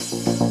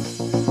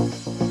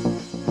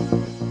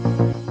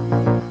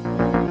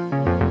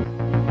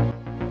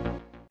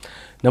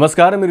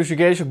नमस्कार, मी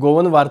ऋषिकेश.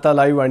 गोवन वार्ता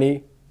लाईव्ह आणि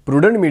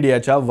प्रुडंट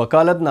मीडियाच्या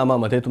वकालत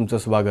नामामध्ये तुमचं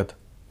स्वागत.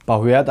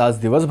 पाहूयात आज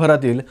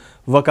दिवसभरातील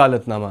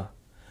वकालत नामा.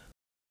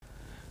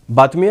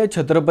 बातमी आहे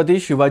छत्रपती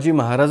शिवाजी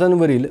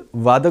महाराजांवरील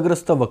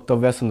वादग्रस्त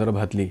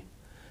वक्तव्यासंदर्भातली.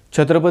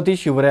 छत्रपती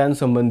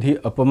शिवरायांसंबंधी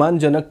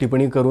अपमानजनक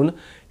टिप्पणी करून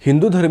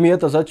हिंदू धर्मीय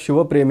तसंच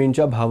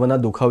शिवप्रेमींच्या भावना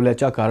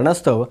दुखावल्याच्या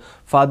कारणास्तव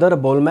फादर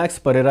बॉलमॅक्स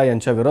परेरा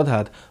यांच्या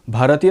विरोधात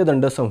भारतीय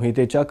दंड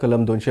संहितेच्या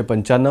कलम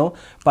 295,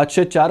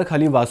 504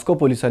 खाली वास्को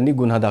पोलिसांनी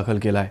गुन्हा दाखल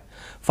केला आहे.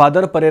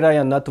 फादर परेरा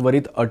यांना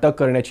त्वरित अटक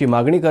करण्याची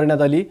मागणी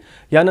करण्यात आली.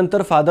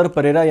 यानंतर फादर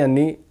परेरा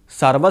यांनी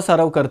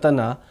सारवासारव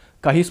करताना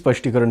काही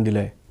स्पष्टीकरण दिले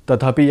आहे.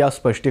 तथापि या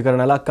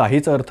स्पष्टीकरणाला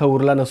काहीच अर्थ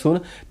उरला नसून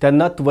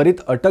त्यांना त्वरित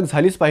अटक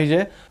झालीच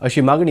पाहिजे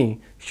अशी मागणी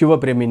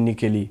शिवप्रेमींनी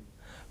केली.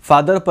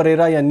 फादर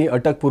परेरा यांनी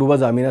अटकपूर्व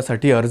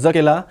जामिनासाठी अर्ज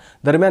केला.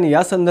 दरम्यान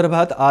या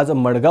संदर्भात आज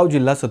मडगाव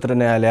जिल्हा सत्र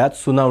न्यायालयात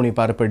सुनावणी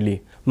पार पडली.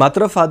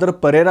 मात्र फादर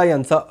परेरा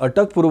यांचा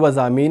अटकपूर्व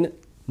जामीन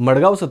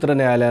मडगाव सत्र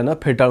न्यायालयानं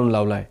फेटाळून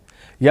लावलाय.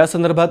 या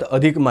संदर्भात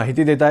अधिक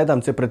माहिती देत आहेत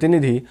आमचे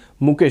प्रतिनिधी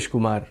Mukesh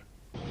Kumar.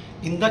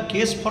 In the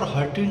case for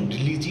hurting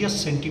religious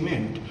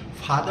sentiment,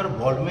 Father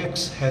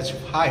Bolmax has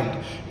filed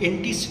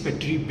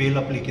anticipatory bail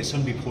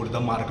application before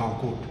the Margao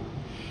court.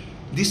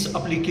 This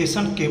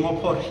application came up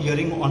for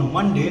hearing on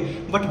Monday,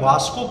 but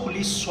Vasco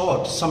police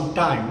sought some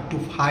time to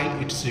file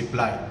its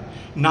reply.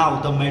 Now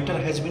the matter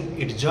has been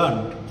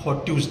adjourned for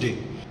Tuesday.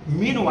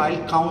 Meanwhile,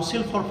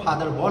 counsel for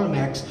Father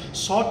Bolmax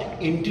sought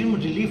interim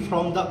relief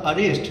from the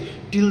arrest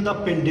till the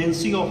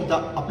pendency of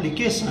the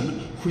application,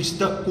 which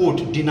the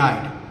court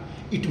denied.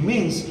 It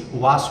means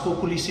Vasco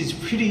police is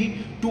free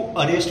to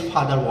arrest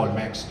Father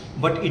Bolmax,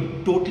 but it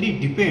totally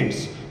depends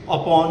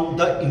upon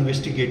the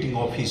investigating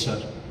officer.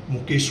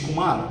 Mukesh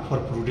Kumar for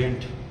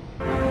Prudent.